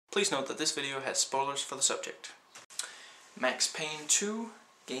Please note that this video has spoilers for the subject. Max Payne 2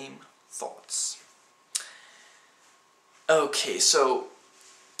 Game Thoughts. Okay, so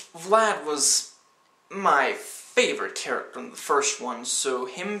Vlad was my favorite character in the first one, so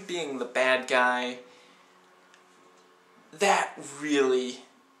him being the bad guy, that really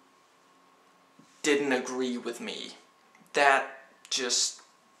didn't agree with me. That just,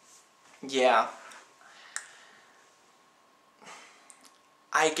 yeah.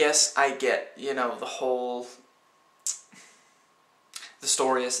 I guess I get, the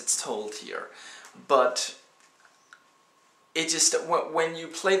story as it's told here, but it just, when you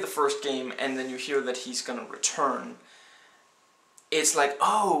play the first game and then you hear that he's gonna return, it's like,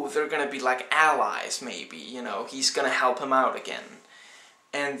 oh, they're gonna be like allies, maybe, he's gonna help him out again.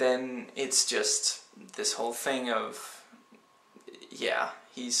 And then it's just this whole thing of, yeah,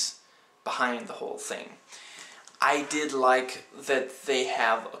 he's behind the whole thing. I did like that they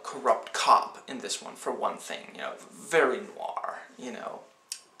have a corrupt cop in this one, for one thing, very noir,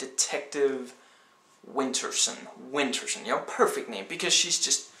 Detective Winterson, perfect name, because she's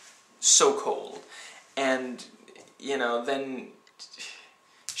just so cold, and, then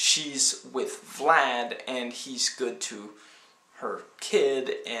she's with Vlad, and he's good to her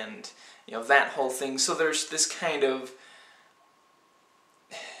kid, and, that whole thing, so there's this kind of,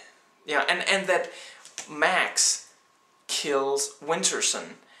 and that Max kills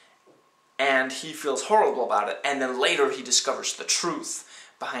Winterson, and he feels horrible about it, and then later he discovers the truth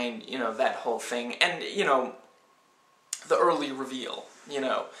behind, that whole thing, and, the early reveal,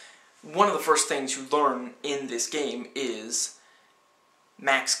 one of the first things you learn in this game is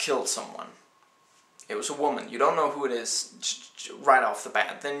Max killed someone. It was a woman. You don't know who it is right off the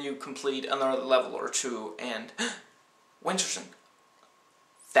bat. Then you complete another level or two, and Winterson.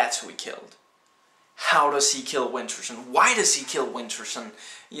 That's who he killed. How does he kill Winterson? Why does he kill Winterson?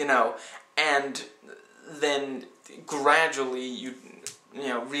 And then gradually you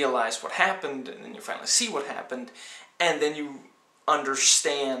realize what happened, and then you finally see what happened, and then you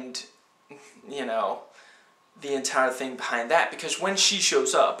understand, the entire thing behind that, because when she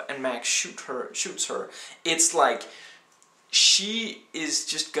shows up and Max shoots her, it's like she is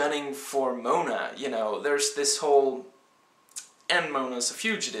just gunning for Mona, there's this whole, and Mona's a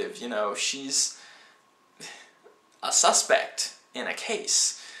fugitive, she's a suspect in a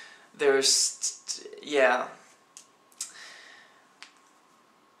case. There's, yeah,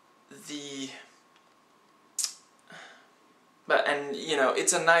 and,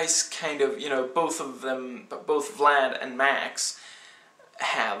 it's a nice kind of, both of them, both Vlad and Max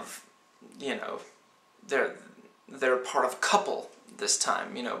have, they're part of a couple this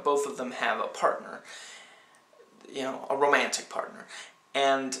time, both of them have a partner, a romantic partner,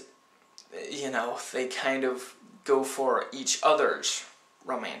 and, they kind of go for each other's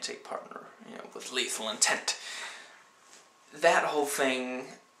romantic partner, with lethal intent. That whole thing,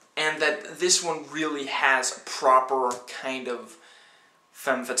 and that this one really has a proper kind of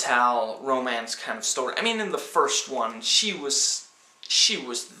femme fatale romance kind of story. I mean, in the first one, she was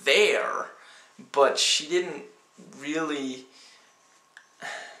there, but she didn't really.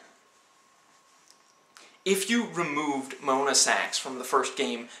 If you removed Mona Sachs from the first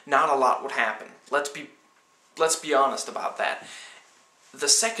game, not a lot would happen. Let's be honest about that. The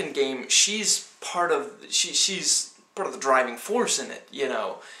second game, she's part of the driving force in it,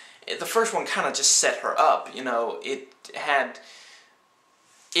 The first one kind of just set her up, it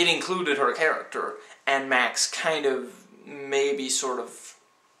included her character, and Max kind of maybe sort of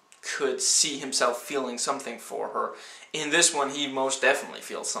could see himself feeling something for her. In this one, he most definitely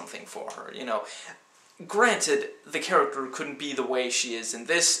feels something for her, Granted, the character couldn't be the way she is in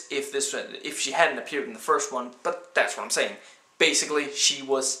this if she hadn't appeared in the first one, but that's what I'm saying. Basically, she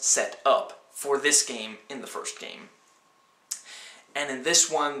was set up for this game in the first game. And in this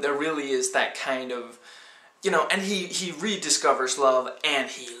one, there really is that kind of, and he rediscovers love, and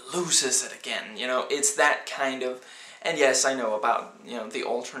he loses it again, it's that kind of, and yes, I know about, the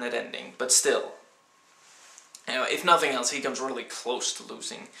alternate ending, but still, if nothing else, he comes really close to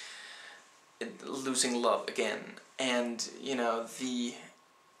losing love again, and,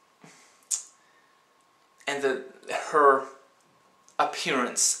 her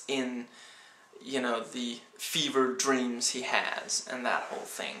appearance in, the fevered dreams he has, and that whole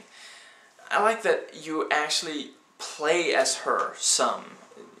thing. I like that you actually play as her some,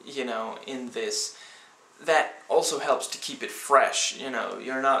 in this. That also helps to keep it fresh,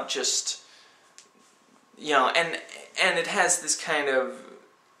 you're not just, and it has this kind of,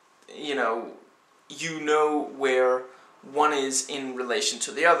 where one is in relation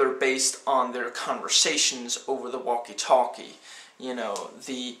to the other based on their conversations over the walkie-talkie. You know,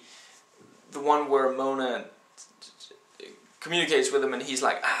 the one where Mona communicates with him and he's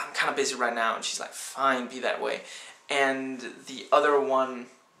like, I'm kind of busy right now, and she's like, fine, be that way. And the other one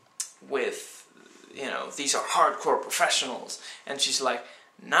with, you know, these are hardcore professionals, and she's like,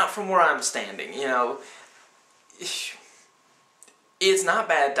 not from where I'm standing, you know. It's not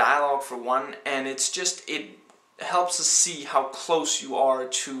bad dialogue for one, and it's just, it helps us see how close you are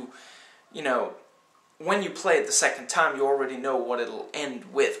to, you know, when you play it the second time, you already know what it'll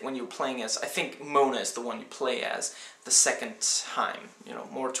end with. When you're playing as, I think Mona is the one you play as the second time, you know,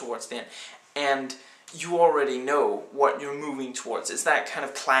 more towards the end. And you already know what you're moving towards. It's that kind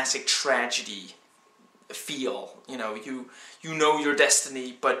of classic tragedy feel, you know, you know your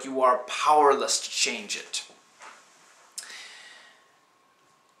destiny, but you are powerless to change it.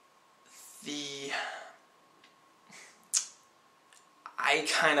 I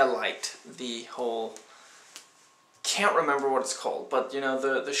kind of liked the whole, can't remember what it's called, but you know,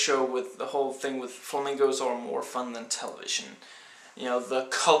 the show with the whole thing with flamingos are more fun than television. You know, the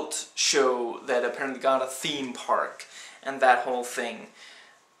cult show that apparently got a theme park, and that whole thing,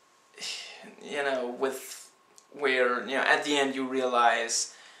 you know, with where, you know, at the end you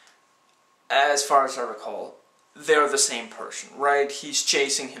realize, as far as I recall, they're the same person, right? He's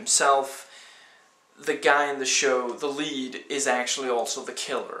chasing himself. The guy in the show, the lead, is actually also the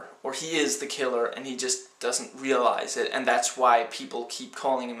killer. Or he is the killer and he just doesn't realize it, and that's why people keep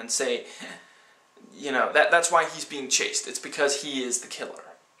calling him and say, you know, that's why he's being chased. It's because he is the killer.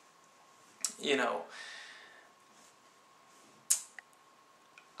 You know,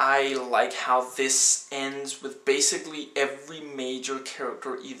 I like how this ends with basically every major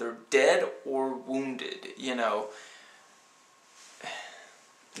character either dead or wounded, you know.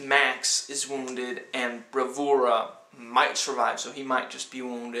 Max is wounded, and Bravura might survive, so he might just be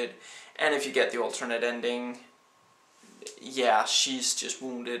wounded. And if you get the alternate ending, yeah, she's just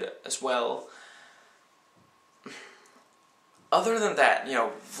wounded as well. Other than that, you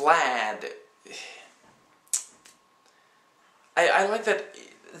know, Vlad, I like that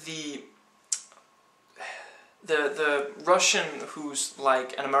the Russian who's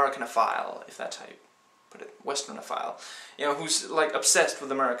like an Americanophile, if that's how you put it, Westernophile, you know, who's like obsessed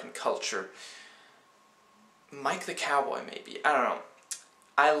with American culture. Mike the Cowboy, maybe, I don't know.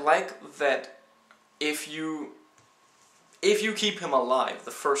 I like that if you keep him alive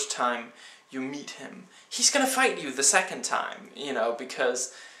the first time you meet him, he's gonna fight you the second time, you know,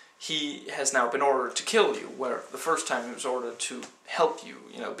 because he has now been ordered to kill you, where the first time he was ordered to help you,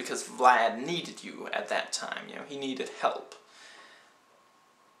 you know, because Vlad needed you at that time, you know, he needed help.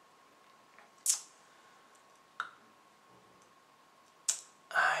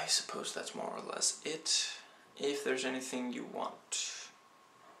 I suppose that's more or less it. If there's anything you want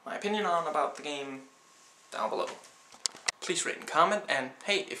my opinion on about the game, down below. Please rate and comment, and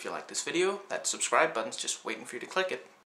hey, if you like this video, that subscribe button's just waiting for you to click it.